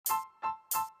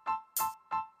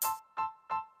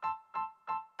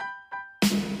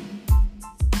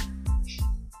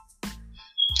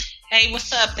Hey,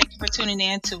 what's up? Thank you for tuning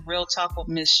in to Real Talk with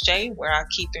Miss J, where I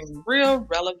keep it real,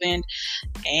 relevant,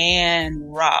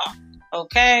 and raw.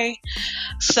 Okay?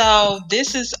 So,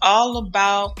 this is all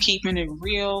about keeping it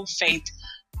real, faith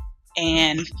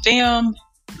and film,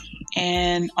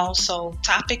 and also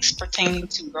topics pertaining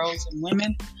to girls and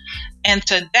women. And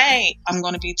today, I'm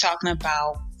going to be talking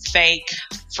about fake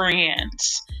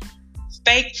friends.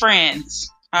 Fake friends.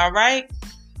 All right?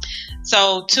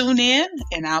 So, tune in,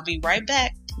 and I'll be right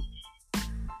back.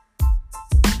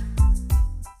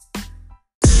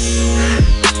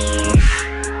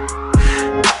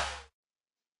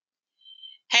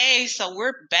 Hey, so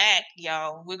we're back,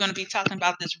 y'all. We're going to be talking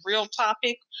about this real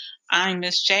topic. I'm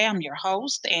Miss J. I'm your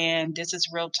host, and this is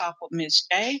Real Talk with Miss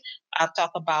J. I'll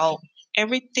talk about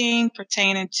everything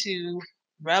pertaining to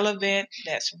relevant,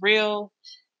 that's real,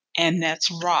 and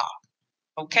that's raw.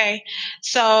 Okay?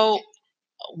 So,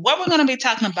 what we're going to be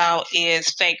talking about is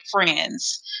fake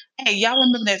friends. Hey, y'all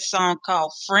remember that song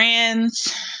called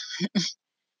Friends?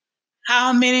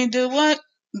 How many do what?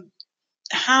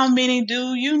 How many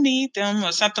do you need them?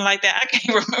 Or something like that. I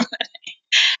can't remember.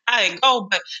 I didn't go,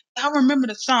 but I remember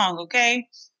the song, okay?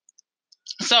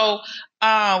 So,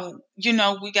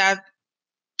 we got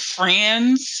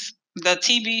Friends, the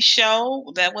TV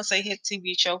show. That was a hit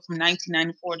TV show from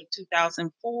 1994 to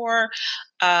 2004.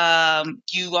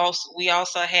 We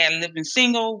also had Living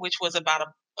Single, which was about a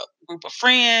group of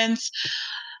friends.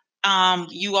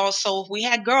 We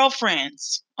had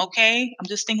Girlfriends. Okay, I'm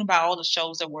just thinking about all the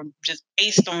shows that were just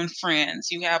based on friends.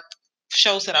 You have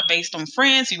shows that are based on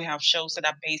friends. You have shows that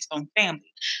are based on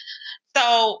family.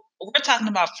 So we're talking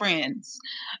about Friends,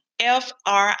 Friends.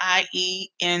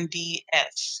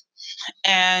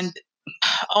 And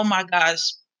oh my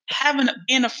gosh,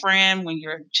 being a friend when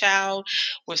you're a child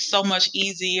was so much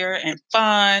easier and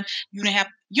fun.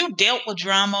 You dealt with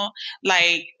drama,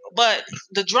 like, but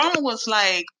the drama was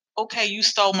like, okay, you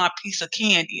stole my piece of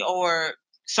candy or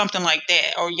something like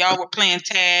that, or y'all were playing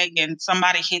tag and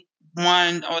somebody hit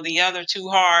one or the other too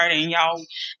hard and y'all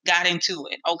got into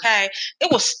it. Okay, it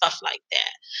was stuff like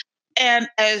that. And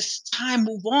as time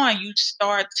move on, you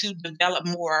start to develop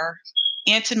more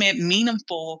intimate,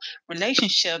 meaningful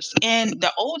relationships. And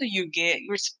the older you get,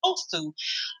 you're supposed to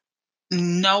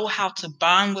know how to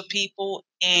bond with people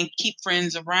and keep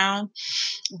friends around.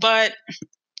 But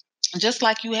just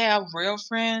like you have real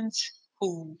friends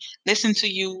who listen to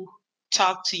you,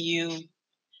 talk to you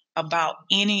about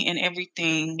any and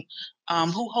everything,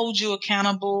 who hold you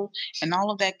accountable and all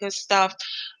of that good stuff,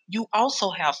 you also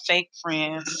have fake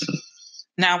friends.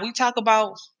 Now we talk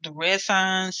about the red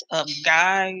signs of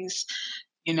guys,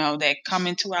 that come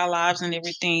into our lives and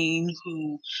everything,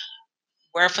 who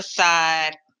wear a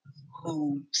facade,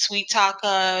 who sweet talk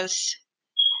us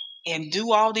and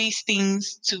do all these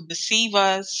things to deceive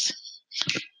us.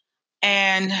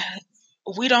 And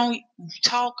we don't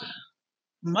talk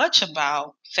much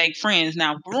about fake friends.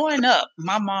 Now, growing up,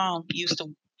 my mom used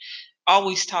to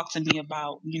always talk to me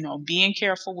about, being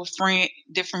careful with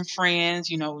different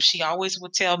friends. She always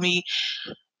would tell me,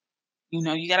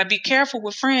 you got to be careful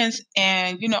with friends.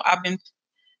 And, I've been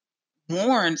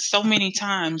warned so many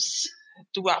times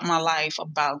throughout my life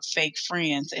about fake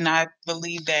friends. And I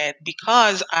believe that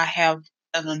because I have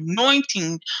an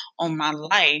anointing on my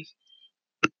life,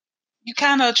 you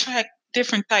kind of attract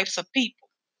different types of people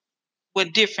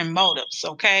with different motives.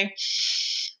 Okay.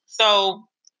 So,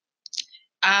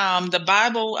 the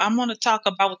Bible, I'm going to talk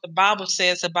about what the Bible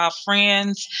says about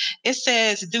friends. It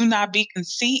says, do not be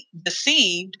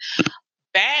deceived.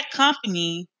 Bad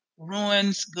company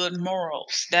ruins good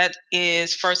morals. That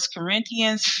is First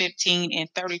Corinthians 15 and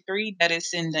 33. That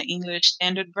is in the English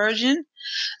Standard Version.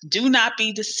 Do not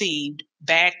be deceived.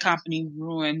 Bad company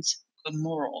ruins good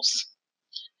morals.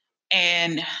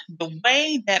 And the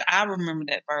way that I remember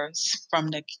that verse from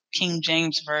the King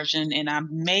James Version, and I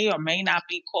may or may not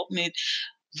be quoting it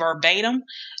verbatim,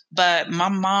 but my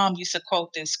mom used to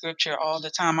quote this scripture all the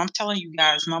time. I'm telling you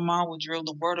guys, my mom would drill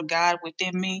the word of God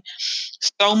within me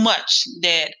so much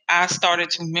that I started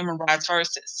to memorize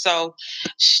verses. So,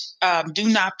 do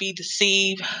not be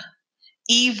deceived.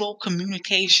 Evil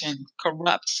communication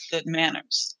corrupts good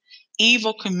manners.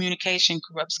 Evil communication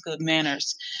corrupts good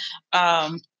manners.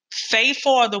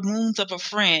 Faithful are the wounds of a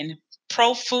friend.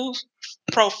 Profuse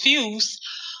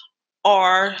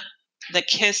are the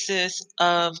kisses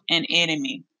of an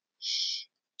enemy.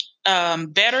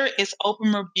 Better is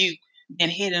open rebuke than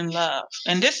hidden love.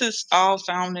 And this is all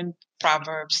found in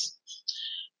Proverbs.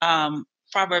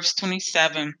 Proverbs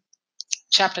 27,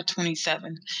 chapter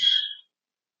 27.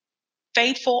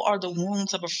 Faithful are the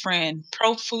wounds of a friend,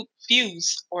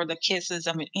 profuse are the kisses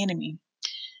of an enemy.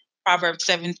 Proverbs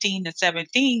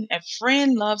 17:17, a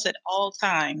friend loves at all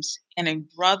times, and a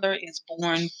brother is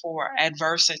born for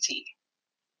adversity.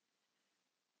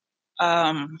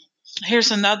 Um,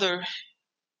 Here's another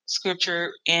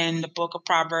scripture in the book of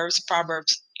Proverbs,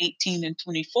 Proverbs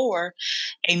 18:24.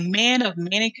 A man of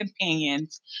many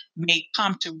companions may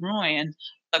come to ruin,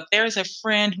 but there's a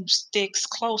friend who sticks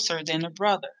closer than a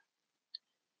brother.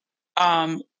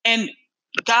 And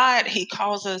God, He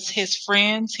calls us His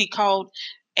friends. He called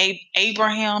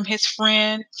Abraham His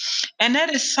friend, and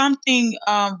that is something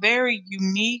very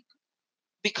unique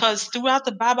because throughout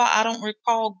the Bible, I don't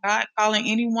recall God calling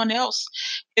anyone else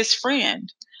His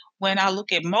friend. When I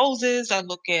look at Moses, I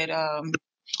look at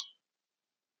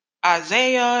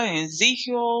Isaiah and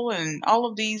Ezekiel and all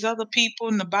of these other people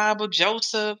in the Bible,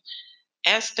 Joseph,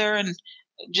 Esther, and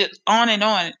just on and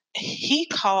on. He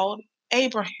called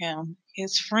Abraham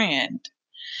his friend.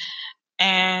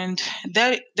 And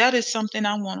that is something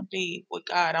I want to be with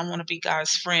God. I want to be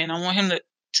God's friend. I want him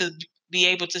to be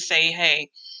able to say,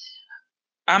 "Hey,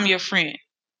 I'm your friend."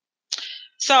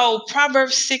 So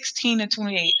Proverbs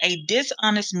 16:28, a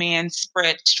dishonest man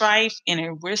spreads strife, and a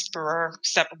whisperer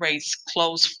separates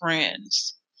close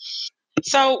friends.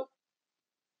 So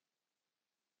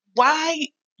why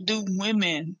do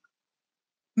men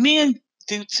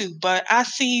do too, but I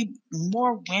see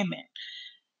more women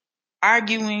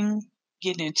arguing,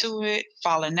 getting into it,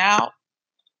 falling out.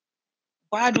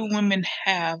 Why do women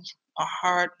have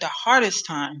the hardest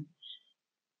time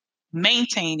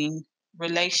maintaining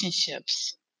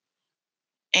relationships?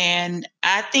 And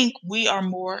I think we are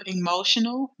more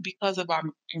emotional because of our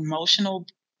emotional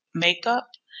makeup.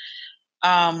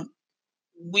 Um,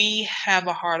 we have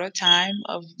a harder time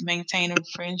of maintaining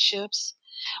friendships.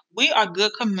 We are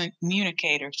good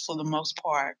communicators for the most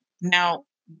part. Now,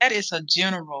 that is a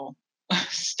general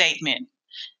statement.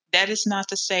 That is not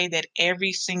to say that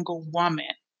every single woman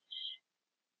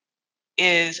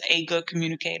is a good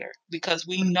communicator because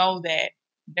we know that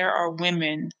there are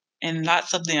women and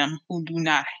lots of them who do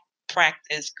not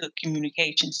practice good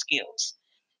communication skills.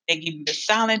 They give you the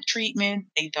silent treatment.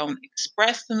 They don't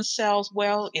express themselves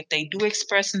well. If they do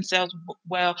express themselves,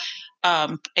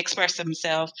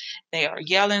 they are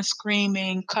yelling,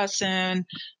 screaming, cussing,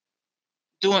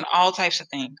 doing all types of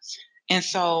things. And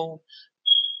so,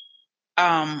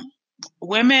 um,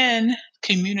 women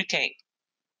communicate.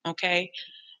 Okay,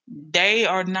 they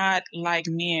are not like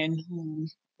men who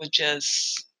would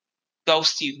just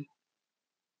ghost you.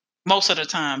 Most of the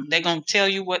time, they're gonna tell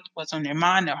you what's on their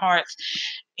mind, their hearts,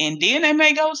 and then they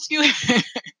may ghost you.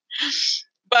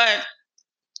 But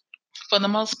for the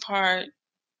most part,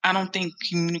 I don't think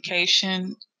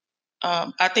communication.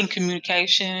 I think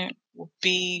communication will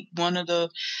be one of the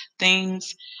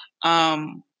things.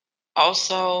 Um,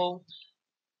 Also,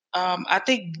 I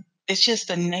think it's just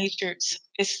the nature.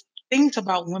 It's things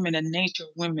about women, the nature of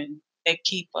women that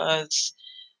keep us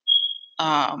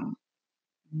um,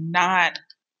 not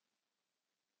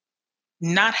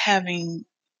not having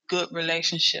good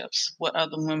relationships with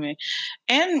other women.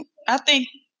 And I think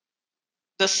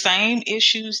the same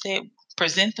issues that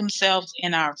present themselves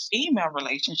in our female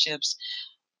relationships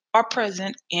are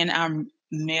present in our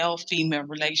male female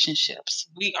relationships.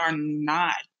 We are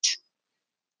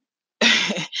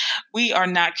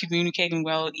not communicating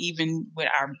well even with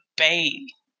our babe,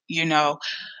 you know.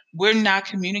 We're not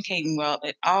communicating well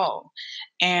at all.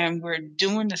 And we're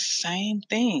doing the same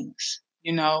things,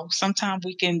 you know. Sometimes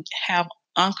we can have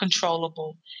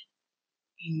uncontrollable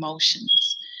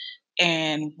emotions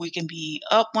and we can be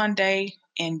up one day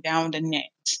and down the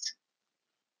next.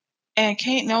 And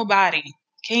can't nobody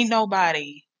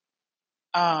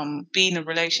be in a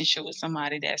relationship with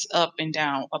somebody that's up and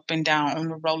down on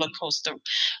the roller coaster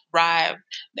ride.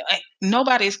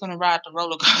 Nobody's gonna ride the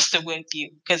roller coaster with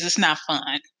you because it's not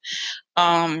fun.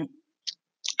 Um,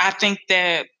 I think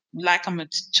that lack of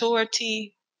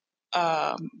maturity,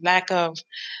 lack of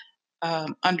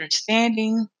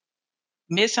understanding,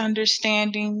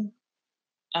 misunderstanding.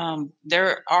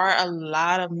 There are a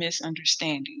lot of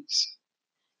misunderstandings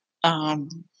um,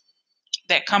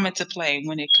 that come into play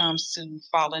when it comes to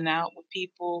falling out with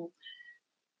people.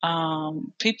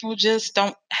 People just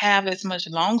don't have as much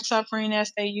long suffering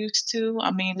as they used to.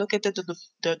 I mean, look at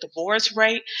the divorce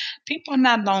rate. People are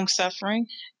not long suffering,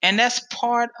 and that's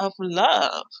part of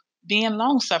love, being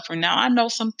long suffering. Now, I know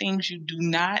some things you do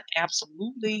not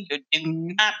absolutely you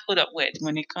do not put up with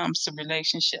when it comes to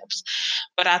relationships,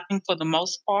 but I think for the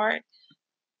most part,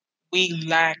 we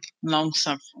lack long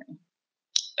suffering,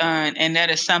 and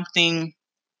that is something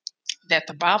that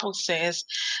the Bible says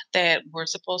that we're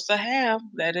supposed to have.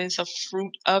 That is a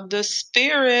fruit of the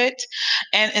spirit.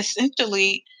 And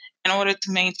essentially, in order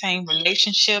to maintain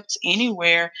relationships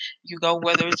anywhere you go,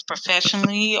 whether it's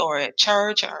professionally or at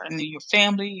church or in your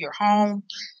family, your home,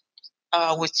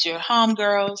 with your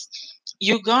homegirls,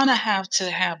 you're gonna have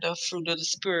to have the fruit of the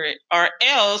spirit, or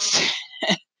else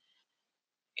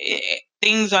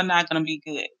things are not gonna be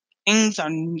good. Things are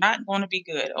not going to be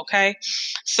good. Okay,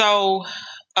 so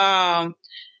um,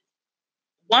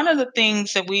 one of the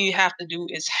things that we have to do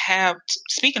is have.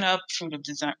 Speaking of fruit of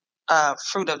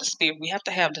the spirit, we have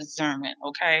to have discernment.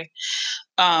 Okay,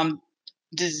 um,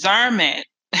 discernment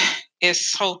is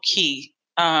so key.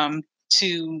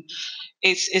 To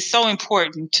It's so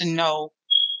important to know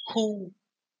who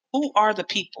who are the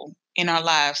people in our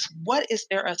lives. What is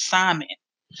their assignment?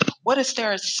 What is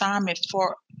their assignment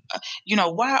for?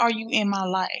 Why are you in my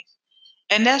life?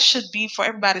 And that should be for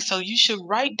everybody. So you should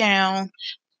write down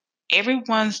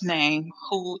everyone's name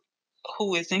who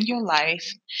is in your life,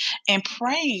 and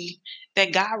pray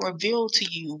that God reveal to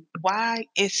you, why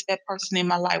is that person in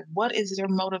my life? What is their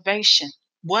motivation?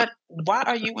 Why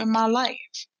are you in my life?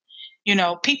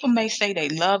 People may say they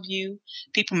love you.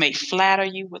 People may flatter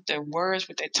you with their words,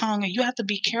 with their tongue, and you have to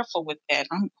be careful with that.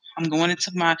 I'm going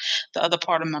into the other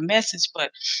part of my message,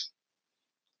 but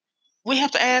we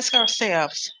have to ask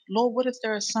ourselves, Lord, what is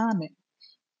their assignment?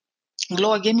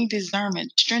 Lord, give me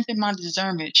discernment, strengthen my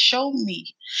discernment, show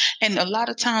me. And a lot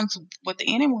of times, what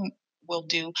the enemy will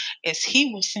do is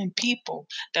he will send people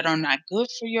that are not good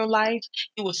for your life.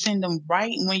 He will send them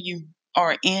right when you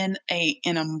are in an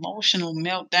emotional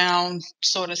meltdown,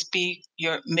 so to speak.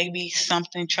 Maybe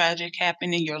something tragic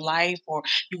happened in your life, or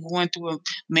you're going through a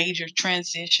major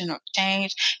transition or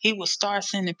change. He will start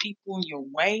sending people in your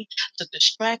way to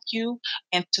distract you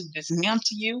and to dismantle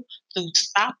you, to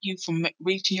stop you from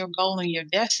reaching your goal and your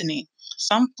destiny.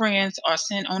 Some friends are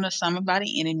sent on assignment by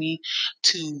the enemy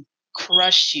to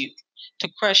crush you, to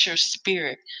crush your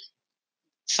spirit.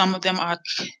 Some of them are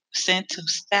sent to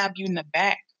stab you in the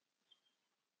back.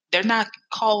 They're not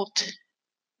called,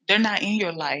 they're not in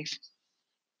your life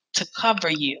to cover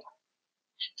you,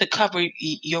 to cover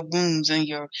your wounds and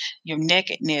your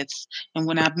nakedness. And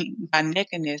when I mean by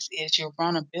nakedness is your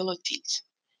vulnerabilities.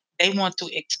 They want to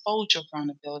expose your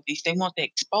vulnerabilities. They want to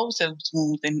expose those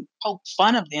wounds and poke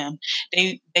fun of them.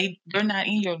 They're not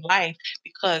in your life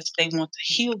because they want to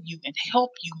heal you and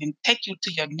help you and take you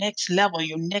to your next level,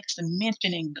 your next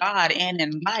dimension in God and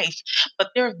in life. But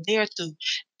they're there to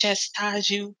chastise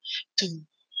you, to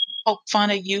poke fun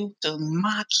of you, to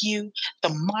mock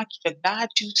the God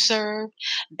you serve.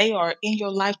 They are in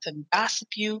your life to gossip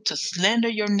you, to slander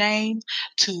your name,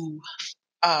 to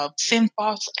send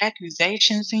false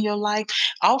accusations in your life.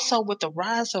 Also, with the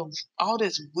rise of all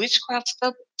this witchcraft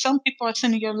stuff, some people are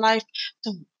sending your life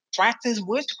to practice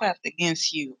witchcraft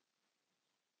against you.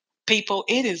 People,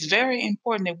 it is very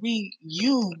important that we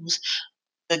use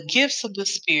the gifts of the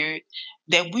Spirit,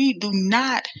 that we do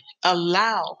not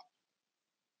allow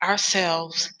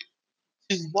ourselves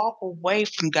to walk away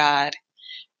from God,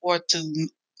 or to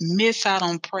miss out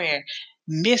on prayer,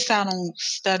 miss out on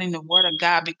studying the Word of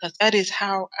God, because that is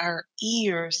how our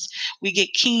ears, we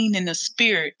get keen in the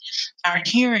spirit. Our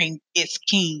hearing is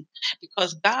keen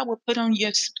because God will put on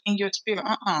in your spirit.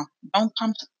 Don't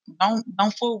come,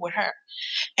 don't fool with her,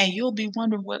 and you'll be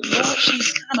wondering, well, Lord,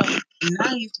 she's kind of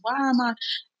nice. Why am I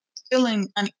feeling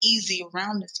uneasy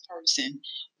around this person?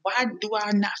 Why do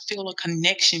I not feel a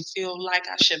connection? Feel like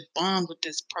I should bond with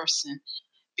this person?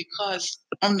 Because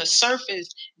on the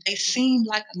surface, they seem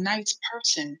like a nice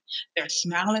person. They're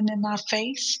smiling in my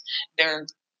face. They're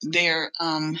they're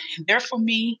there for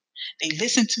me. They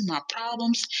listen to my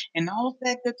problems and all of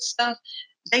that good stuff.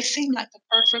 They seem like the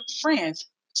perfect friends.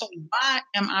 So why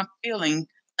am I feeling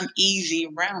uneasy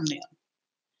around them?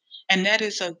 And that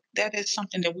is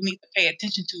something that we need to pay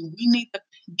attention to. We need to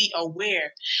be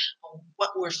aware of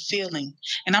what we're feeling.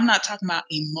 And I'm not talking about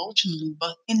emotionally,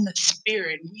 but in the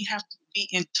spirit. We have to be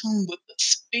in tune with the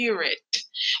spirit,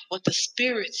 what the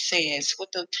spirit says,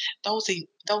 what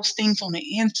those things on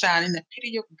the inside, in the pit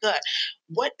of your gut.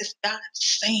 What is God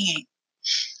saying?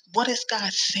 What is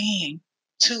God saying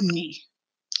to me?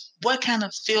 What kind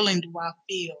of feeling do I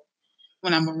feel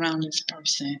when I'm around this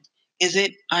person? Is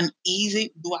it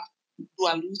uneasy? Do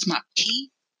I lose my peace?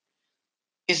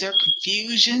 Is there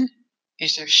confusion?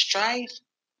 Is there strife?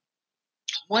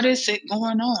 What is it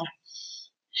going on?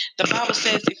 The Bible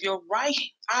says, if your right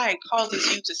eye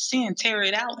causes you to sin, tear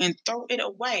it out and throw it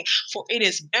away. For it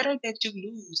is better that you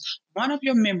lose one of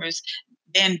your members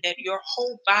than that your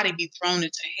whole body be thrown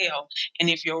into hell. And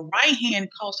if your right hand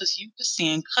causes you to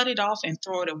sin, cut it off and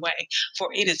throw it away. For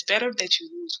it is better that you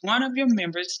lose one of your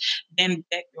members than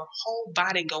that your whole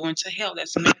body go into hell.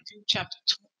 That's Matthew chapter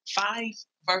 5.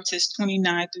 verses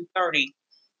 29 through 30.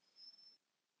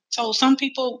 So some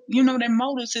people, their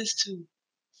motives is to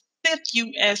sift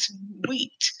you as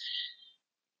wheat,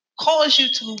 cause you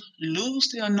to lose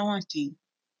the anointing.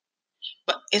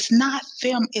 But it's not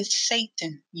them, it's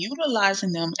Satan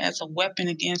utilizing them as a weapon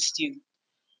against you,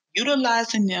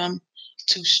 utilizing them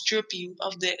to strip you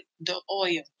of the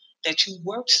oil that you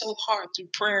worked so hard through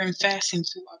prayer and fasting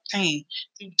to obtain,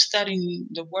 through studying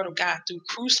the Word of God, through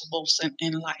crucibles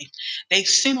in life. They've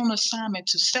sent on assignment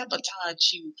to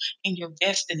sabotage you in your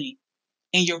destiny,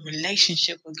 in your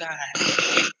relationship with God.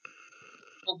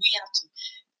 But we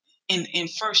have to, in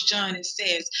First John, it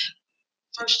says,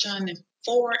 First John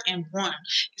 4 and 1,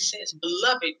 it says,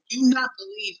 Beloved, do not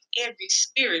believe every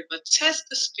spirit, but test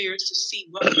the spirits to see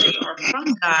whether they are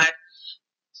from God.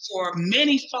 For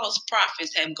many false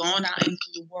prophets have gone out into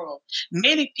the world.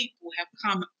 Many people have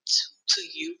come to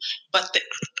you, but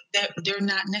they're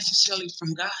not necessarily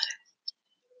from God.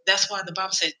 That's why the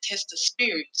Bible said, test the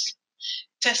spirits.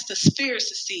 Test the spirits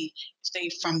to see if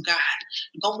they're from God.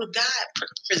 Go to God.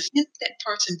 Present that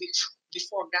person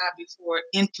before God before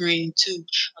entering into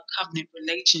a covenant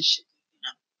relationship with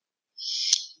Him.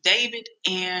 David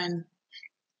and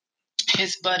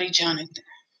his buddy Jonathan.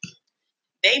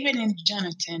 David and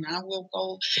Jonathan, I will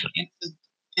go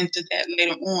into that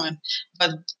later on, but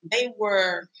they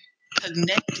were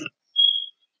connected.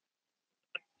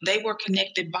 They were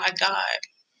connected by God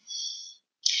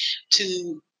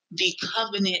to be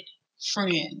covenant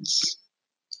friends.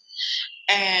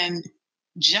 And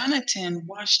Jonathan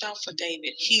watched out for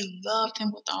David. He loved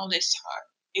him with all his heart.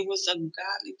 It was a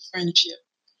godly friendship.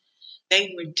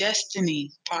 They were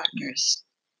destiny partners.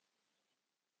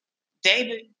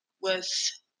 David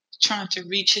was trying to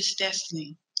reach his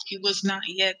destiny. He was not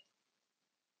yet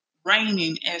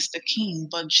reigning as the king,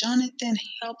 but Jonathan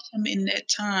helped him in that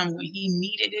time when he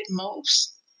needed it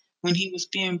most, when he was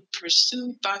being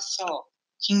pursued by Saul,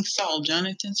 King Saul,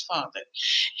 Jonathan's father.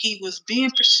 He was being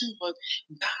pursued, but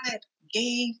God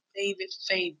gave David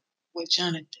favor with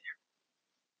Jonathan.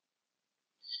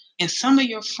 And some of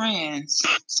your friends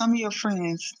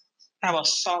have a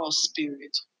Saul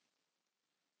spirit.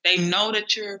 They know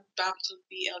that you're about to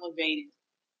be elevated.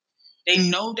 They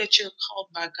know that you're called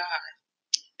by God.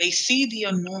 They see the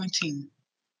anointing,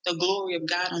 the glory of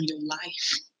God on your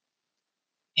life,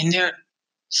 and they're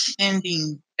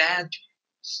sending bad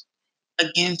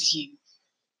against you.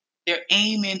 They're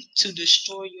aiming to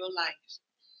destroy your life,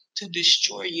 to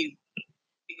destroy you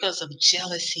because of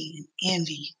jealousy and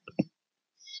envy.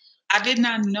 I did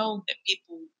not know that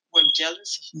people were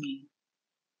jealous of me.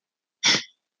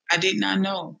 I did not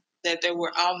know that there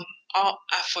were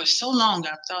for so long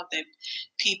I thought that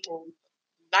people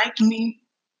liked me.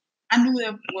 I knew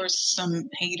there were some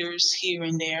haters here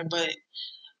and there, but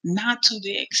not to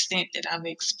the extent that I've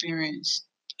experienced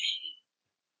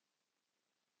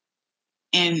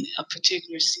in a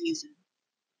particular season.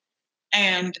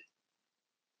 And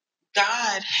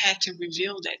God had to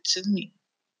reveal that to me.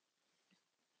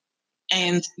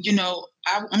 And,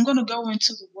 I'm going to go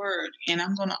into the word and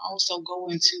I'm going to also go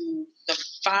into the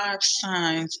 5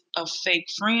 signs of fake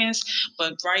friends.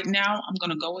 But right now, I'm going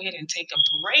to go ahead and take a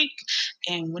break.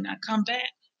 And when I come back,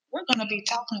 we're going to be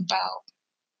talking about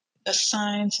the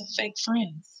signs of fake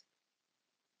friends.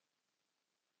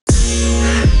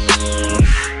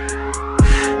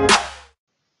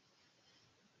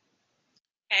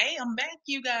 Hey, I'm back,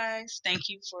 you guys. Thank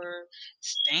you for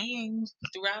staying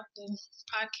throughout the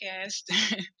podcast.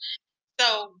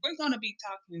 So, we're going to be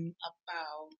talking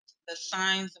about the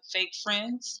signs of fake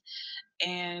friends.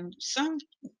 And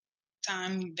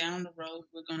sometime down the road,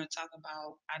 we're going to talk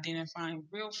about identifying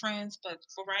real friends. But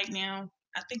for right now,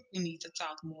 I think we need to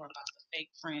talk more about the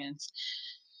fake friends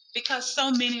because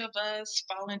so many of us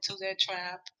fall into that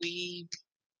trap. We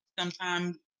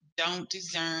sometimes don't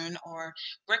discern or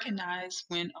recognize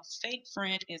when a fake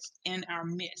friend is in our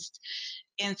midst.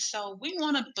 And so we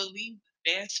want to believe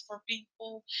the best for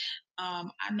people.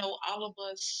 I know all of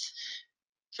us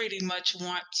pretty much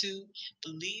want to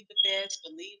believe the best,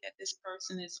 believe that this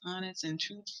person is honest and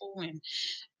truthful and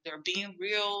they're being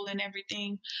real and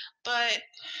everything. But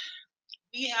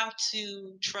we have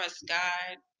to trust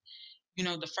God.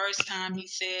 The first time He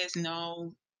says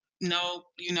no, no,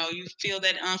 you feel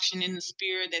that unction in the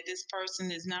spirit that this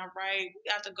person is not right. We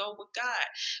got to go with God.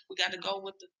 We got to go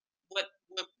with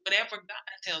whatever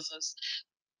God tells us.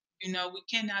 We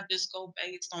cannot just go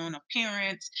based on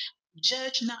appearance.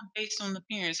 Judge not based on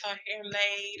appearance. Her hair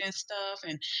laid and stuff,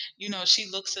 and she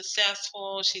looks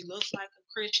successful. She looks like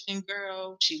a Christian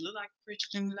girl. She look like a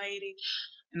Christian lady,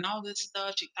 and all this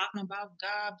stuff. She's talking about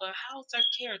God, but how's her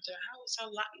character? How is her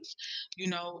life?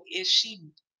 Is she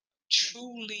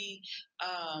truly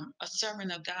a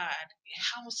servant of God,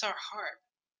 how is our heart?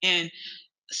 And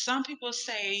some people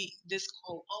say this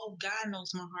quote, "Oh, God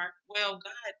knows my heart." Well,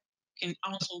 God can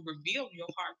also reveal your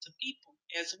heart to people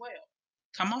as well.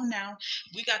 Come on now,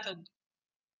 we got to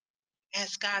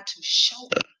ask God to show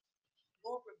us,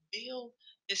 Lord, reveal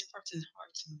this person's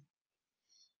heart to me.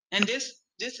 And this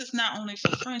is not only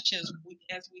for friendships.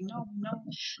 As we know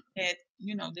that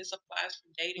this applies for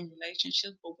dating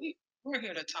relationships, but we're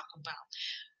here to talk about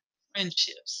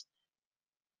friendships.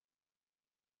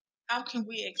 How can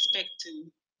we expect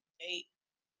to date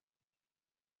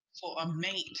for a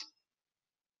mate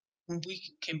when we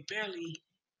can barely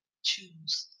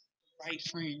choose the right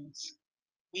friends?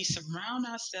 We surround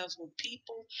ourselves with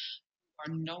people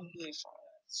who are no good for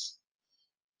us,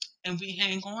 and we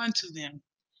hang on to them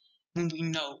when we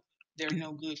know they're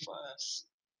no good for us.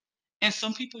 And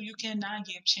some people you cannot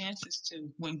give chances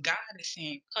to when God is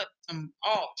saying cut them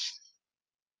off.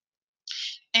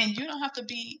 And you don't have to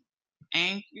be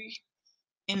angry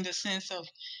in the sense of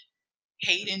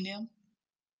hating them.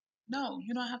 No,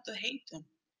 you don't have to hate them.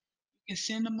 You can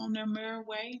send them on their merry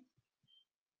way,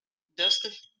 dust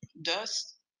the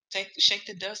dust, shake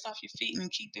the dust off your feet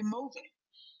and keep it moving.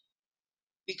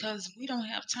 Because we don't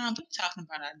have time. We're talking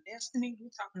about our destiny. We're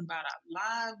talking about our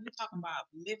lives. We're talking about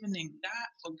living in God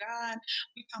for God.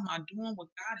 We're talking about doing what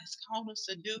God has called us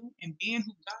to do and being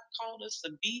who God called us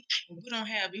to be. And we don't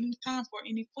have any time for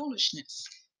any foolishness.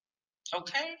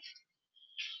 Okay?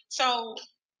 So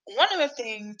one of the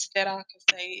things that I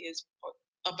can say is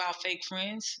about fake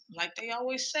friends, like they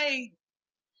always say,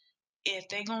 if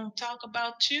they gonna talk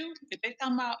about you, if they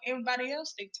talking about everybody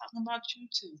else, they talking about you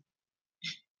too.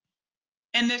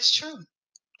 And that's true.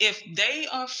 If they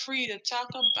are free to talk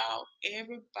about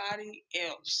everybody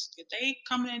else, if they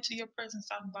coming into your presence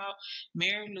talking about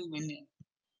Mary Lou and them,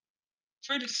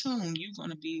 pretty soon you're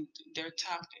gonna be their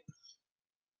topic.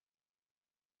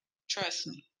 Trust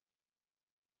me.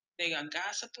 They are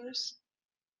gossipers,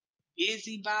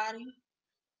 busybody,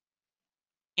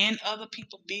 in other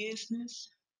people's business.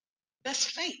 That's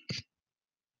fake.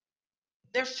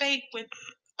 They're fake with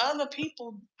other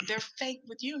people. They're fake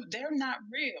with you. They're not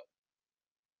real.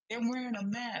 They're wearing a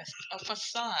mask, a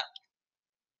facade.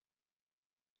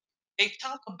 They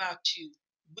talk about you,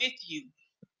 with you.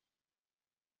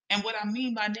 And what I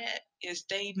mean by that is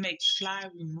they make sly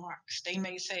remarks. They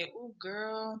may say, "Oh,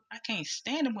 girl, I can't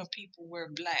stand it when people wear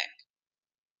black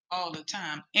all the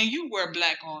time." And you wear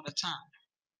black all the time.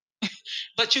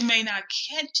 But you may not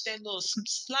catch that little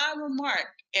sly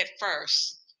remark at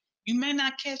first. You may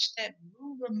not catch that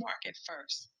rude remark at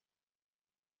first.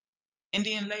 And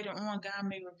then later on, God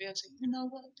may reveal to you, you know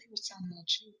what? They was talking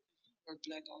about you. You wear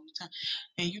black all the time.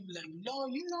 And you be like,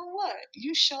 Lord, you know what?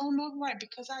 You sure enough right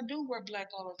because I do wear black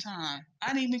all the time.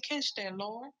 I didn't even catch that,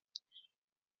 Lord.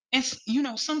 And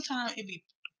sometimes it be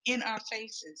in our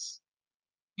faces.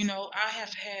 I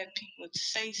have had people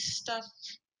say stuff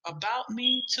about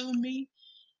me to me,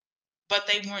 but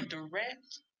they weren't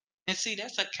direct. And see,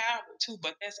 that's a coward too,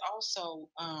 but that's also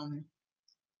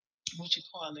what you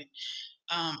call it.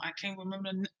 I can't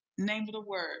remember the name of the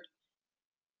word,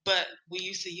 but we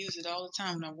used to use it all the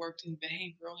time when I worked in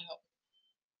behavioral health.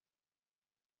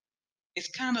 It's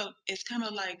kind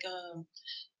of like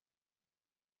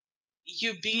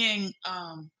you're being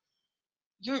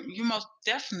you're most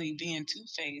definitely being two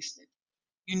faced.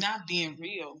 You're not being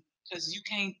real because you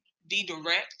can't be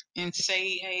direct and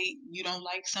say, hey, you don't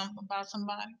like something about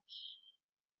somebody.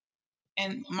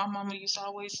 And my mama used to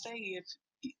always say, if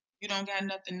you don't got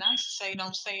nothing nice to say,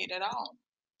 don't say it at all.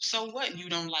 So what? You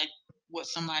don't like what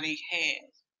somebody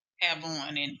have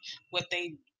on and what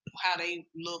they how they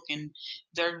look and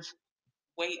their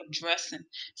way of dressing.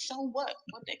 So what?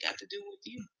 What they got to do with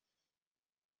you?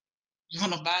 You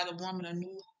want to buy the woman a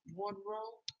new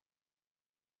wardrobe?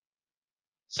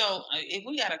 So if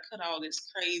we got to cut all this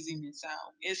craziness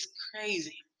out, it's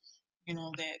crazy,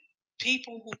 that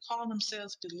people who call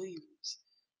themselves believers,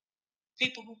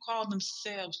 people who call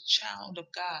themselves child of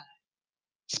God,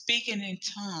 speaking in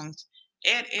tongues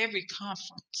at every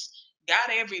conference, got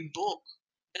every book,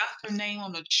 got their name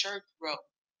on the church robe,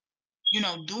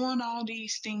 doing all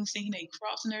these things, thinking they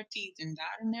crossing their teeth and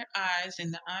dotting their I's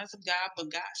in the eyes of God,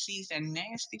 but God sees that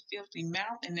nasty, filthy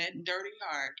mouth and that dirty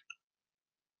heart.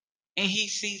 And he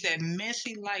sees that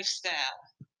messy lifestyle.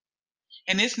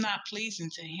 And it's not pleasing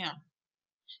to him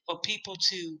for people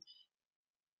to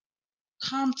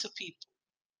come to people.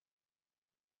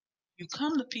 You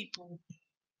come to people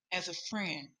as a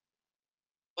friend,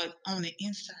 but on the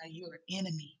inside, you're an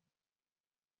enemy.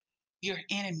 You're an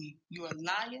enemy. You're a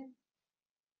liar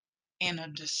and a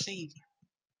deceiver.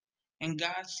 And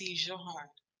God sees your heart.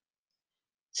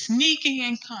 Sneaky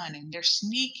and cunning. They're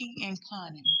sneaky and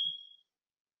cunning.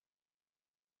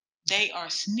 They are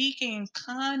sneaky and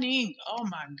cunning. Oh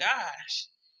my gosh.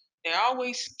 They're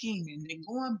always scheming. They're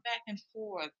going back and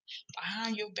forth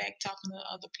behind your back, talking to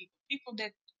other people. People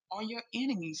that are your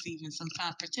enemies, even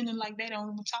sometimes, pretending like they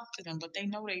don't even talk to them, but they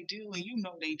know they do, and you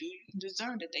know they do. You can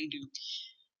discern that they do.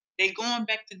 They're going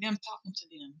back to them, talking to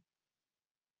them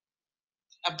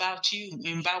about you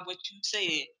and about what you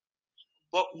said,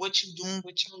 what you doing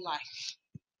with your life,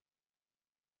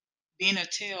 being a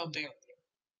talebearer,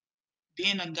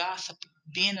 being a gossiper,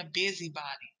 being a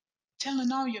busybody,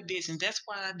 telling all your business. That's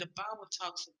why the Bible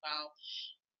talks about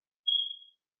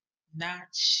not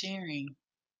sharing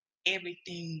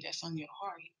everything that's on your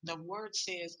heart. The word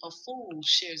says a fool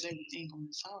shares everything on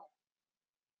his heart.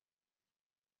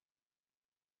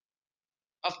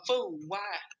 A fool, why?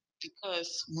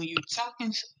 Because when you're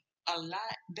talking a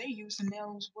lot, they using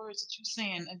those words that you're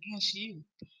saying against you.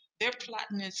 They're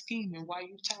plotting and scheming while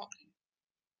you're talking.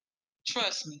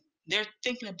 Trust me, they're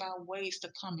thinking about ways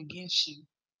to come against you.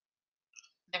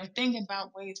 They're thinking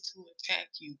about ways to attack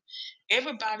you.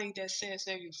 Everybody that says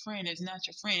they're your friend is not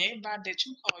your friend. Everybody that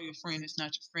you call your friend is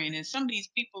not your friend. And some of these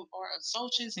people are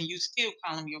associates and you still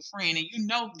call them your friend. And you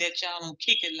know that y'all don't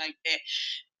kick it like that.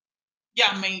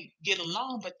 Y'all may get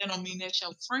along, but that don't mean that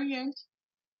your friend.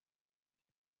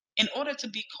 In order to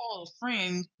be called a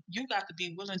friend, you got to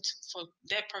be willing to, for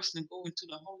that person to go into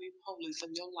the holy of holies of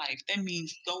your life. That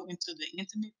means go into the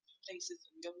intimate places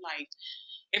of your life.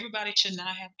 Everybody should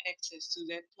not have access to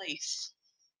that place.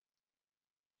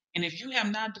 And if you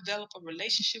have not developed a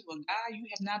relationship with God, you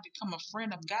have not become a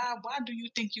friend of God, why do you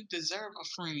think you deserve a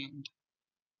friend?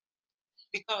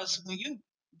 Because when you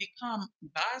become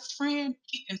God's friend,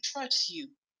 He can trust you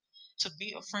to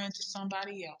be a friend to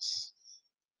somebody else.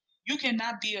 You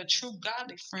cannot be a true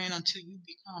godly friend until you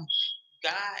become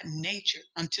God nature,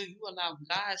 until you allow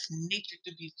God's nature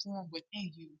to be formed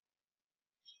within you,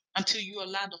 until you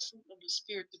allow the fruit of the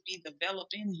Spirit to be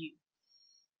developed in you.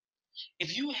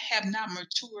 If you have not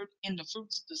matured in the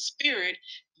fruits of the Spirit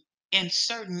in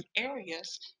certain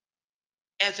areas,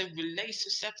 as it relates to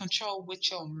self control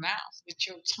with your mouth, with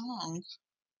your tongue,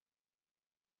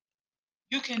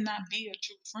 you cannot be a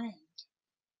true friend.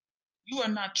 You are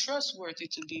not trustworthy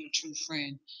to be a true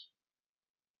friend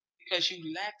because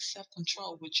you lack self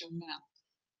control with your mouth.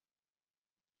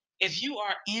 If you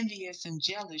are envious and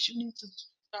jealous, you need to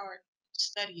start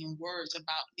studying words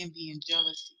about envy and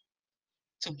jealousy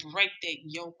to break that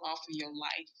yoke off of your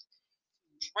life,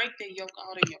 break that yoke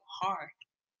out of your heart,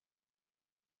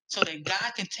 so that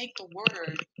God can take the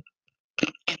word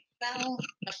and plow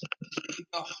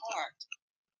your heart,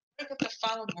 break up the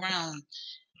fallow ground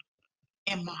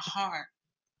in my heart.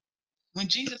 When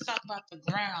Jesus talked about the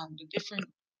ground, the different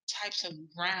types of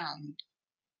ground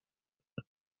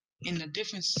in the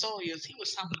different soils, he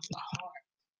was talking about the heart.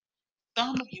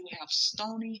 Some of you have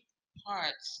stony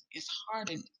hearts. It's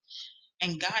hardened,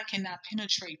 and God cannot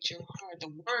penetrate your heart. The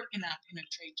word cannot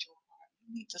penetrate your heart.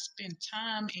 You need to spend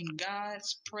time in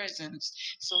God's presence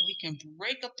so He can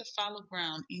break up the fallow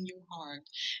ground in your heart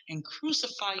and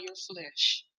crucify your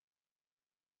flesh.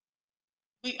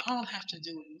 We all have to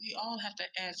do it. We all have to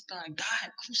ask God,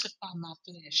 God, crucify my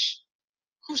flesh.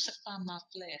 Crucify my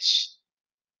flesh.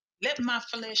 Let my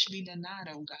flesh be denied,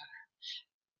 O God.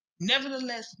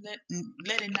 Nevertheless, let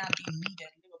it not be me that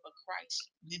liveth, but Christ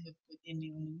liveth within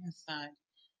me on the inside.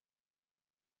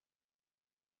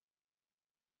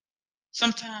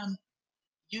 Sometimes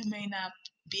you may not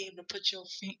be able to put your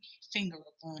finger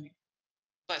upon it,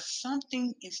 but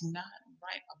something is not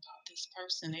right about this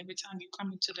person. Every time you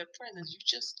come into their presence, you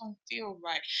just don't feel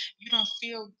right. You don't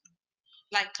feel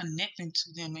like connecting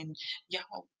to them, and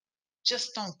y'all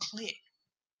just don't click.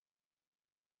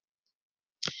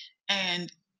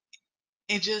 And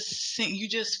you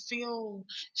just feel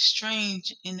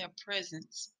strange in their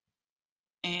presence.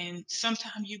 And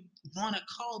sometimes you want to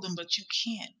call them, but you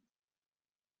can't.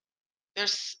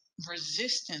 There's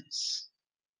resistance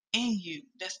in you.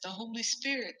 That's the Holy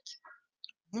Spirit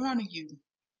warning you.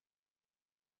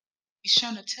 He's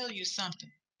trying to tell you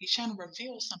something. He's trying to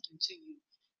reveal something to you.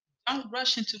 Don't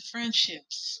rush into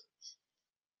friendships.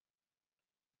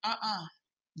 Uh-uh.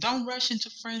 Don't rush into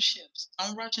friendships.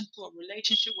 Don't rush into a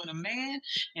relationship with a man,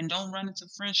 and don't run into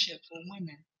friendships with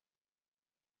women.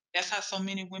 That's how so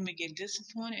many women get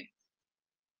disappointed.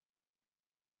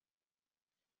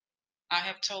 I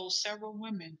have told several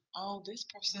women, oh, this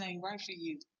person ain't right for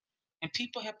you. And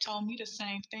people have told me the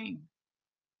same thing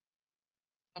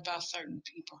about certain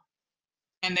people.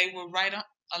 And they were right on.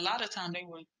 A lot of time they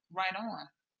were right on,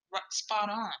 right, spot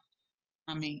on.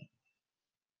 I mean,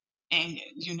 and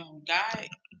God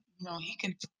He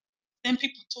can send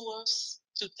people to us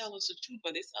to tell us the truth,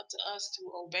 but it's up to us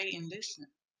to obey and listen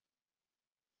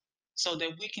so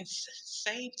that we can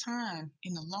save time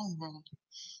in the long run.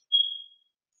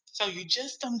 So you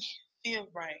just don't feel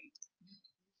right. You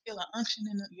feel an unction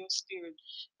in your spirit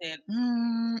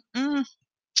that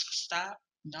stop,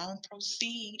 don't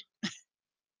proceed.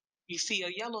 You see a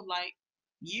yellow light,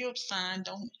 yield sign,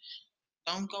 don't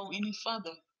go any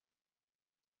further.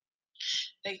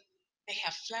 They they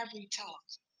have flabby talk.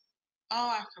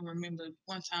 Oh, I can remember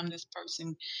one time this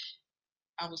person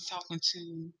I was talking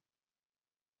to,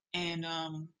 and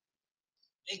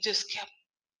they just kept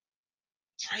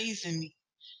praising me.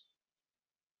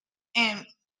 And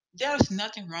there's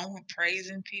nothing wrong with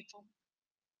praising people,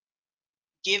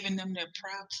 giving them their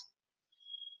props,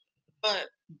 but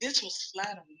this was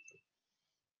flattery.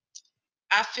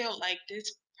 I felt like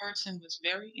this person was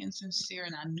very insincere,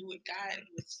 and I knew it. God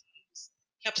was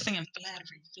kept saying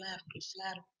flattery, flattery,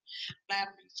 flattery,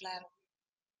 flattery, flattery.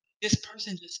 This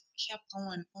person just kept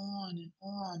going on and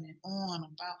on and on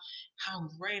about how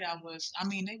great I was. I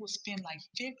mean, they would spend like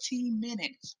 15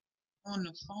 minutes on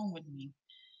the phone with me,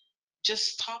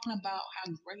 just talking about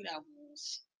how great I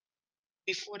was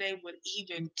before they would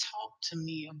even talk to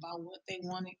me about what they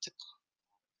wanted to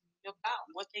about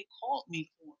what they called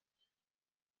me for.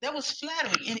 That was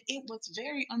flattering and it was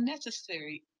very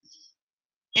unnecessary.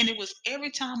 And it was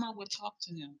every time I would talk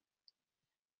to them.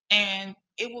 And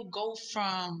it would go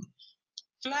from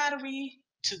flattery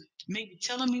to maybe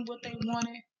telling me what they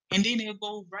wanted. And then it'll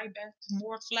go right back to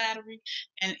more flattery.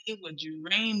 And it would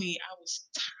drain me. I was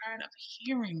tired of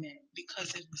hearing that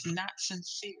because it was not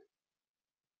sincere.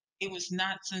 It was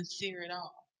not sincere at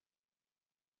all.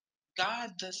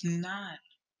 God does not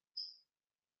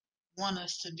want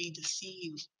us to be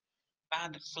deceived by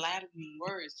the flattering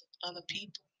words of other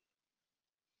people.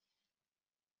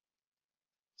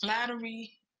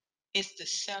 Flattery is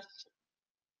deceptive.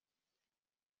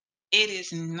 It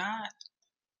is not,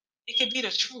 it could be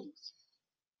the truth,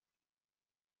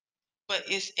 but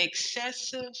it's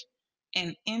excessive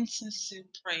and insincere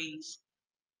praise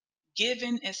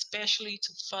given especially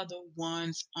to further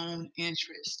one's own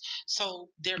interest. So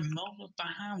their motive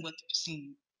behind what they're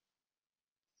saying.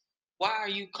 Why are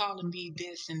you calling me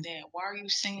this and that? Why are you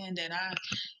saying that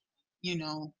you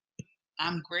know,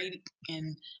 I'm great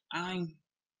and I'm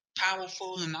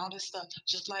powerful and all this stuff?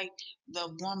 Just like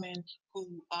the woman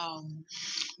who,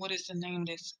 what is the name of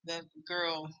this, the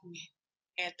girl who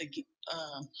had the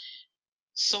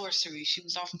sorcery. She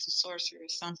was off into sorcery or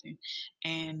something.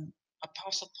 And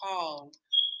Apostle Paul,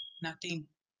 and I think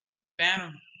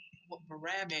Banner,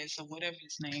 Barabbas, or whatever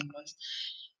his name was,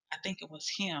 I think it was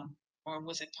him, or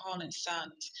was it Paul and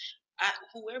Silas?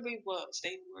 Whoever it was,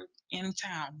 they were in a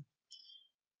town,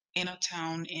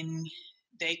 and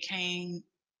they came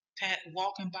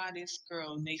walking by this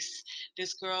girl, and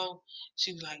this girl,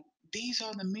 she was like, "These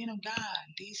are the men of God.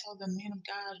 These are the men of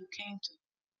God who came to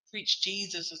preach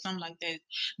Jesus," or something like that.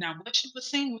 Now, what she was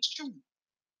saying was true,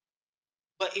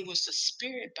 but it was the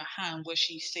spirit behind what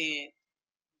she said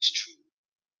was true.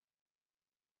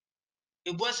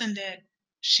 It wasn't that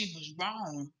she was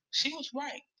wrong. She was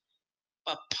right.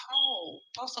 But Paul,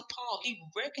 Apostle Paul, he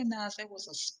recognized there was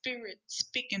a spirit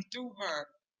speaking through her,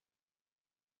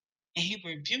 and he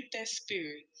rebuked that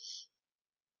spirit.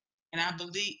 And I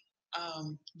believe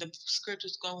the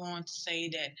scriptures go on to say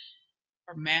that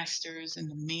her masters and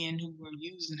the men who were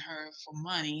using her for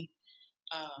money,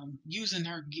 using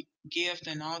her gift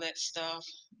and all that stuff,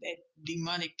 that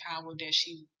demonic power that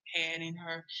she had in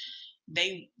her,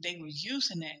 they were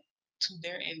using that to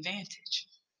their advantage,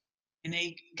 and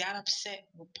they got upset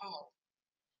with Paul.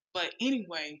 But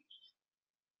anyway,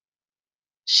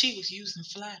 she was using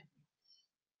flattery.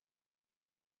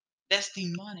 That's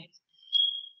demonic.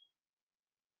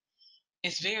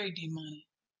 It's very demonic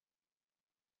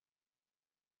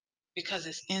because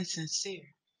it's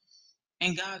insincere.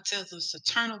 And God tells us to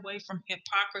turn away from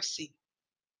hypocrisy.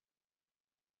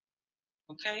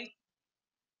 Okay?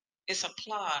 It's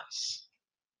applause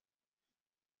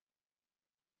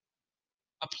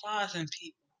in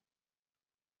people.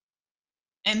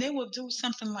 And they will do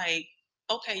something like,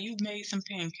 okay, you made some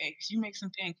pancakes. You make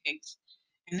some pancakes.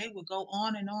 And they will go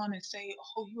on and say,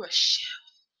 oh, you're a chef.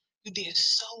 You did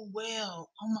so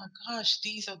well. Oh my gosh,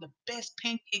 these are the best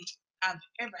pancakes I've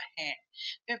ever had.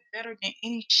 They're better than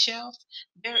any shelf.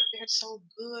 They're so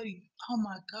good. Oh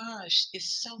my gosh,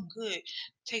 it's so good.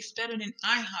 Tastes better than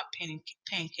IHOP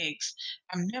pancakes.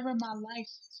 I've never in my life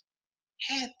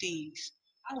had these.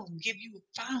 I will give you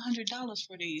 $500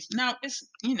 for these. Now it's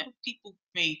people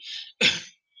may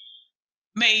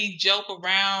may joke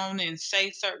around and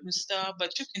say certain stuff,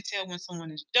 but you can tell when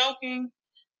someone is joking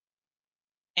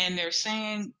and they're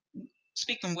saying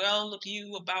speaking well of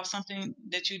you about something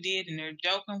that you did and they're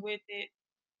joking with it,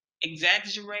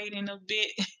 exaggerating a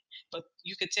bit, but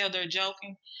you could tell they're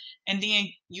joking. And then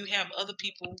you have other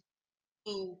people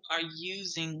who are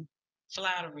using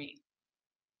flattery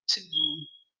to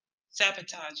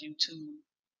sabotage you, to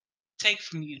take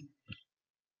from you,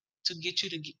 to get you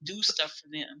to do stuff for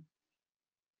them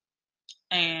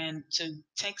and to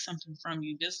take something from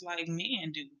you, just like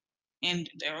men do. And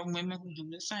there are women who do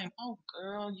the same. Oh,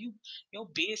 girl, your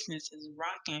business is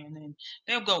rocking, and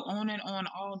they'll go on and on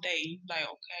all day. You like,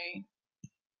 okay,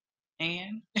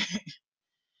 and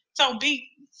so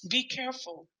be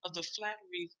careful of the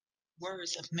flattery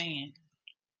words of man.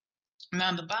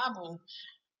 Now, the Bible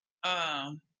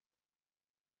um,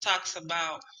 talks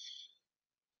about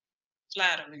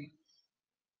flattery,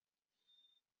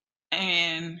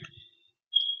 and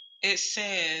it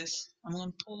says, I'm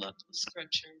going to pull up the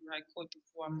scripture right quick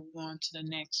before I move on to the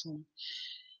next one.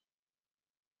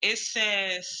 It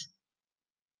says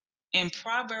in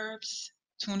Proverbs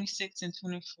 26 and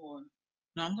 24.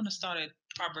 Now I'm going to start at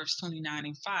Proverbs 29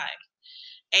 and 5.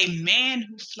 A man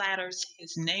who flatters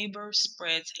his neighbor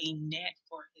spreads a net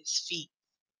for his feet.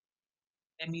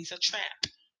 That means a trap.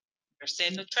 They're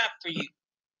setting a trap for you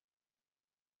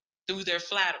through their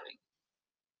flattery.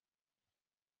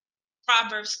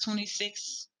 Proverbs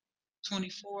 26,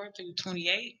 24 through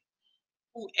 28.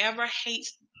 Whoever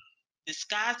hates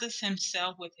disguises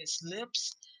himself with his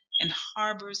lips and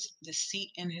harbors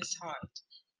deceit in his heart.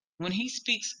 When he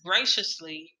speaks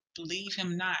graciously, believe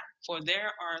him not, for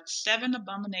there are 7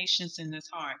 abominations in his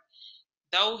heart.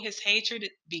 Though his hatred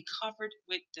be covered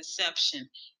with deception,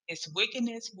 his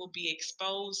wickedness will be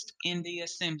exposed in the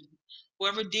assembly.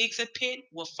 Whoever digs a pit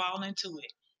will fall into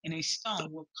it, and a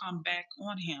stone will come back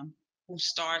on him who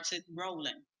starts it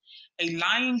rolling. A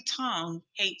lying tongue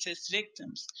hates its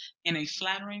victims, and a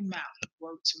flattering mouth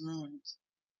works ruin.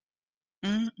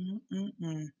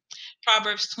 Mm-mm-mm-mm.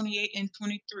 Proverbs 28 and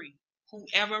 23.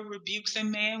 Whoever rebukes a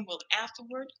man will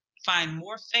afterward find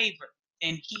more favor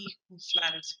than he who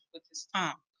flatters with his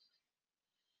tongue.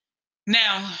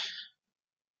 Now,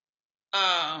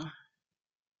 uh,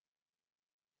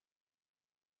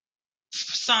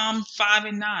 Psalm 5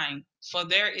 and 9. For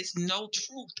there is no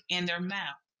truth in their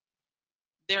mouth.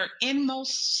 Their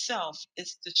inmost self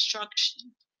is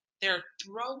destruction. Their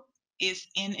throat is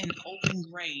in an open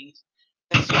grave.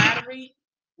 The flattery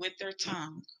with their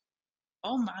tongue.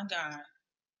 Oh my God.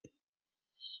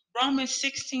 Romans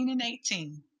 16 and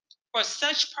 18. For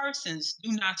such persons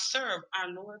do not serve our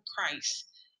Lord Christ,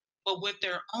 but with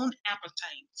their own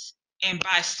appetites, and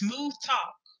by smooth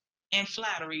talk and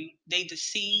flattery, they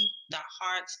deceive the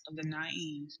hearts of the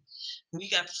naive. We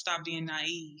got to stop being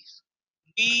naive.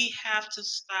 We have to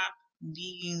stop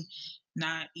being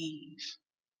naive.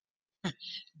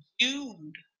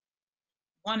 Jude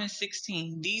 1 and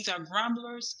 16. These are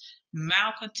grumblers,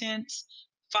 malcontents,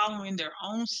 following their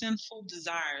own sinful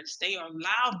desires. They are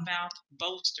loudmouthed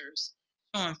boasters,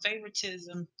 showing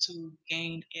favoritism to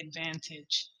gain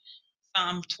advantage.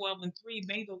 Psalm 12 and 3.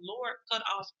 May the Lord cut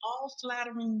off all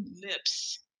flattering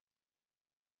lips,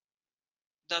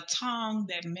 the tongue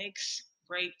that makes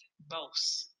great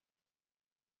boasts.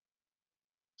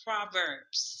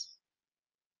 Proverbs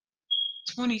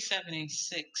 27 and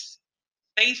 6.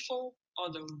 Faithful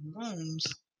are the wounds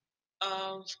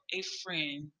of a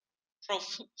friend,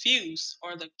 profuse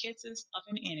are the kisses of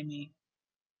an enemy.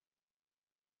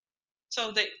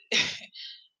 So that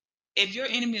if your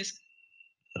enemy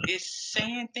is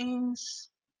saying things,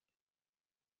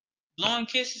 blowing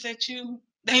kisses at you,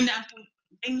 they not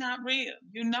real.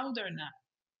 You know they're not.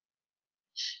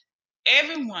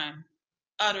 Everyone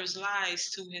utters lies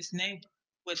to his neighbor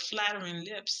with flattering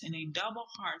lips and a double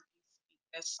heart.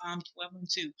 That's Psalm 12 and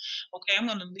 2. Okay, I'm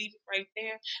going to leave it right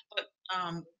there. But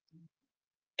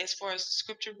as far as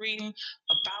scripture reading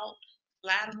about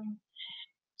flattering,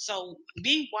 so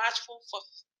be watchful for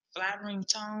flattering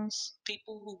tongues,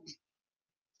 people who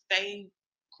say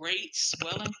great,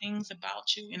 swelling things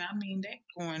about you. And I mean that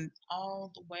going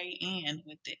all the way in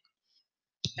with it.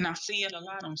 And I see it a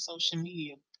lot on social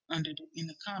media in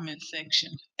the comment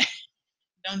section.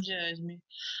 Don't judge me.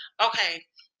 Okay,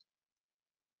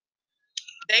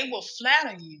 they will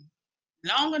flatter you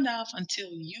long enough until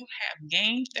you have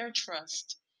gained their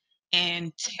trust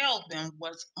and tell them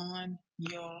what's on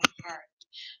your heart.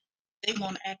 They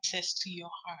want access to your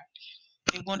heart.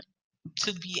 They want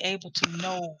to be able to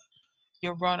know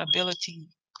your vulnerability,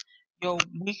 your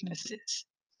weaknesses,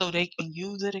 so they can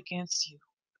use it against you.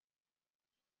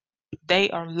 They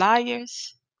are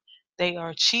liars. They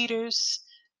are cheaters.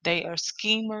 They are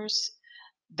schemers.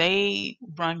 They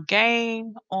run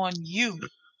game on you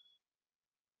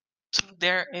to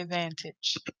their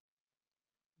advantage.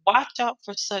 Watch out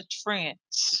for such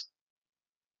friends.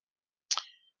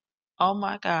 Oh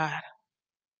my God.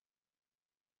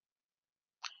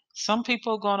 Some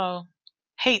people gonna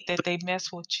hate that they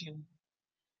mess with you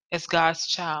as God's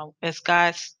child, as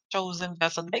God's chosen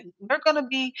vessel. They're gonna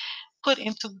be put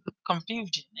into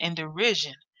confusion and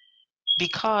derision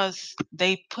because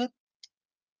they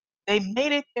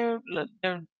made it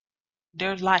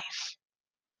their life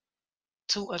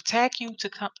to attack you, to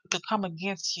come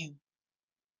against you.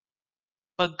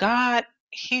 But God,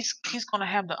 He's gonna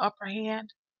have the upper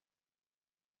hand,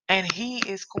 and He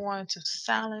is going to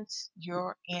silence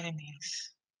your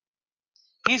enemies.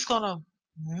 He's gonna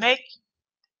make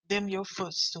them your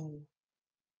footstool.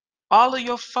 All of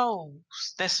your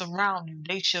foes that surround you,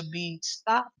 they should be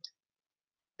stopped.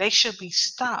 They should be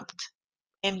stopped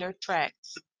in their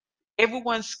tracks.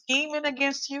 Everyone scheming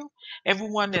against you,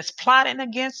 everyone that's plotting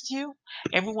against you,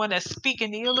 everyone that's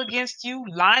speaking ill against you,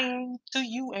 lying to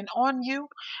you and on you,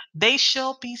 they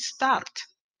shall be stopped.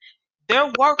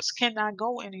 Their works cannot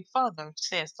go any further,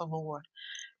 says the Lord.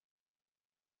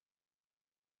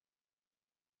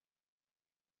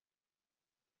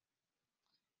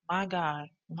 My God,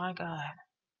 my God.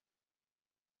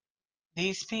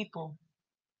 These people,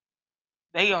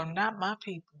 they are not my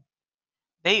people.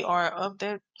 They are of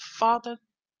their father,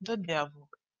 the devil,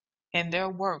 and their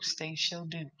works they shall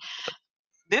do.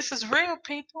 This is real,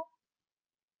 people.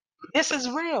 This is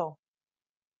real.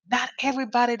 Not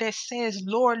everybody that says,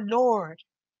 Lord, Lord,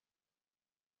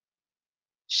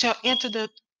 shall enter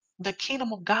the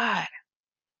kingdom of God,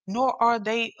 nor are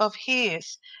they of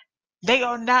his. They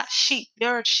are not sheep.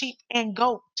 There are sheep and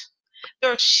goat.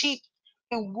 There are sheep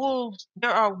and wolves.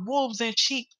 There are wolves in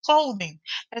sheep clothing,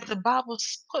 as the Bible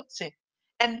puts it.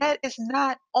 And that is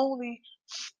not only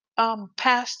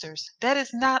pastors. That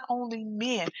is not only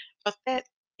men, but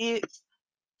is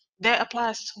that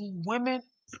applies to women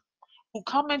who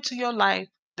come into your life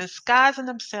disguising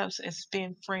themselves as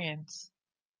being friends.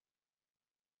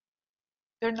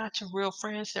 They're not your real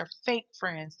friends, they're fake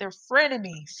friends, they're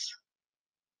frenemies.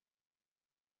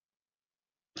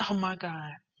 Oh my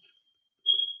God.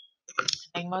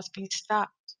 They must be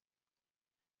stopped.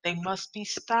 They must be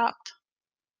stopped.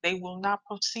 They will not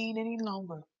proceed any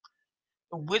longer.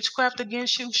 The witchcraft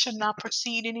against you should not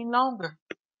proceed any longer.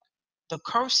 The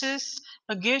curses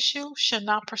against you should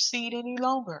not proceed any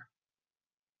longer.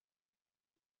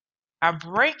 I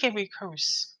break every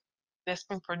curse that's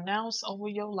been pronounced over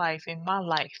your life, in my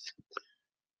life.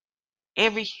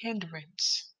 Every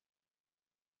hindrance.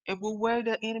 It will where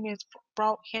the enemy has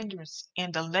brought hindrance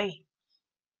and delay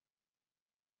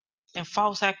and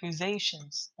false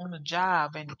accusations on the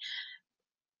job and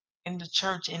in the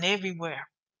church and everywhere,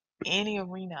 any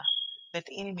arena that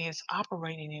the enemy is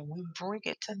operating in. We bring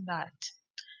it to naught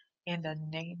in the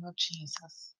name of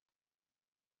Jesus.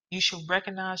 You should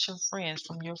recognize your friends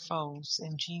from your foes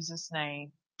in Jesus'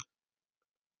 name.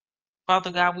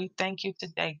 Father God, we thank you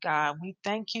today, God. We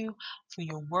thank you for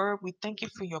your word. We thank you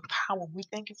for your power. We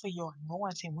thank you for your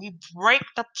anointing. We break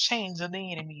the chains of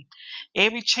the enemy.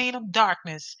 Every chain of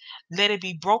darkness, let it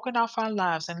be broken off our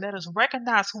lives and let us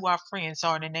recognize who our friends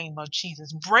are in the name of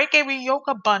Jesus. Break every yoke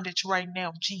of bondage right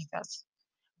now, Jesus.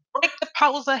 Break the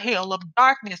powers of hell, of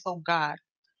darkness, oh God.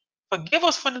 Forgive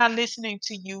us for not listening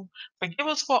to you. Forgive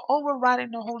us for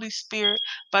overriding the Holy Spirit,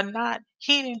 but not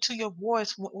heeding to your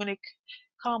voice when it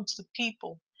comes to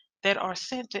people that are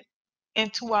sent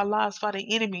into our lives by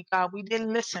the enemy, God. We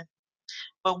didn't listen,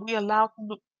 but we allowed them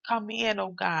to come in,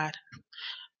 oh God,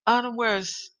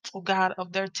 unawares, oh God,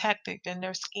 of their tactics and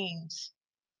their schemes.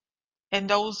 And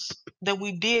those that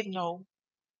we did know,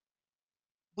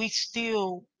 we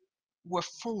still were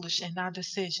foolish in our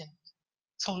decision.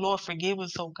 So, Lord, forgive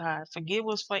us, oh God. Forgive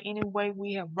us for any way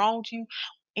we have wronged you,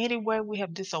 any way we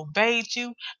have disobeyed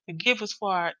you. Forgive us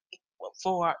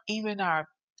for even our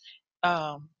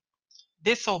um,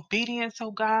 disobedience,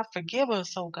 oh God. Forgive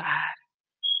us, oh God.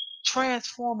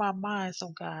 Transform our minds,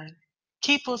 oh God.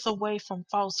 Keep us away from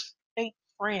false fake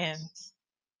friends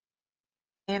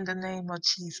in the name of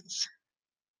Jesus.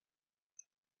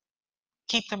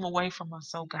 Keep them away from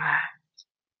us, oh God.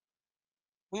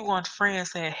 We want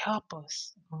friends that help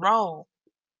us grow.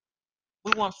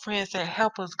 We want friends that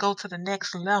help us go to the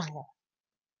next level.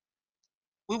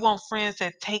 We want friends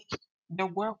that take their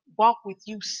walk with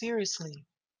you seriously,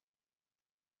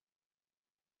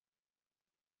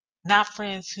 not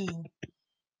friends who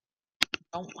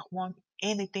don't want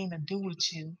anything to do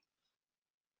with you.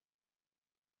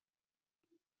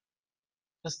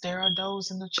 Because there are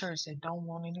those in the church that don't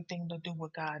want anything to do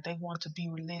with God. They want to be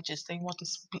religious. They want to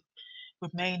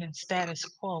remain in status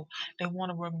quo. They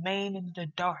want to remain in the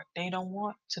dark. They don't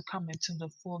want to come into the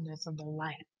fullness of the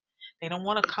light. They don't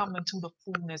want to come into the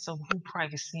fullness of who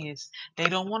Christ is. They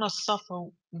don't want to suffer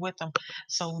with him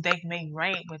so they may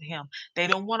reign with him. They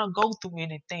don't want to go through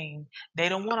anything. They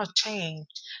don't want to change.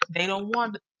 They don't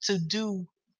want to do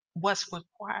what's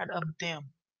required of them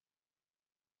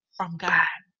from God.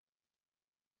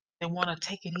 They want to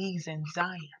take it easy in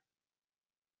Zion.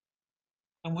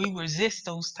 And we resist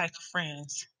those type of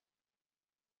friends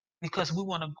because we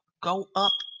want to go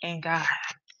up in God.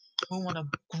 We want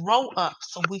to grow up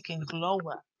so we can glow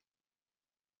up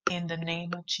in the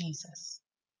name of Jesus.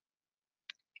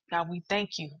 God, we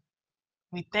thank you.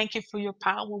 We thank you for your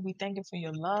power. We thank you for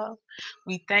your love.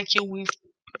 We thank you. We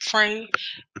pray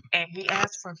and we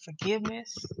ask for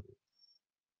forgiveness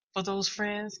for those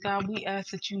friends. God, we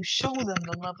ask that you show them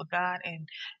the love of God and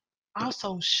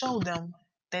also show them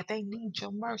that they need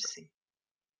your mercy.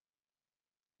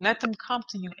 Let them come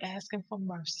to you asking for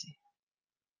mercy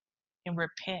and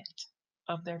repent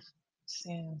of their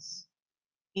sins,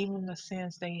 even the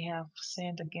sins they have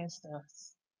sinned against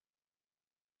us.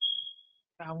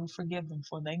 God, we forgive them,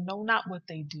 for they know not what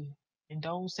they do. And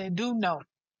those that do know,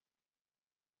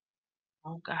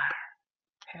 oh God,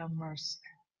 have mercy.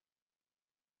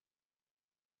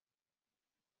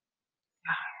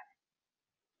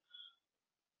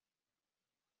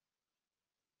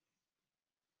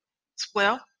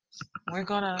 Well, we're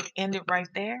going to end it right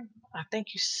there. I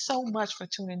thank you so much for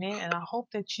tuning in, and I hope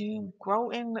that you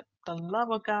grow in the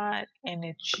love of God and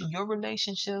that your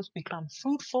relationships become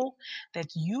fruitful, that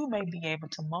you may be able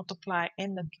to multiply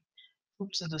in the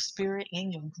fruits of the Spirit,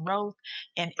 in your growth,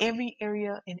 in every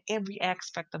area, in every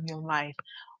aspect of your life.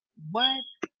 What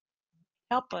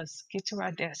help us get to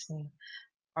our destiny?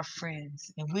 Our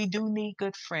friends, and we do need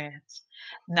good friends.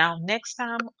 Now, next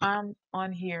time I'm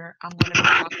on here, I'm going to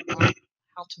talk about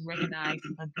how to recognize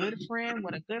a good friend,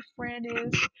 what a good friend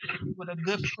is, what a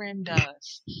good friend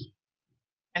does.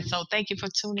 And so, thank you for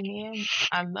tuning in.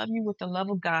 I love you with the love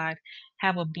of God.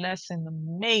 Have a blessed and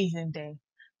amazing day.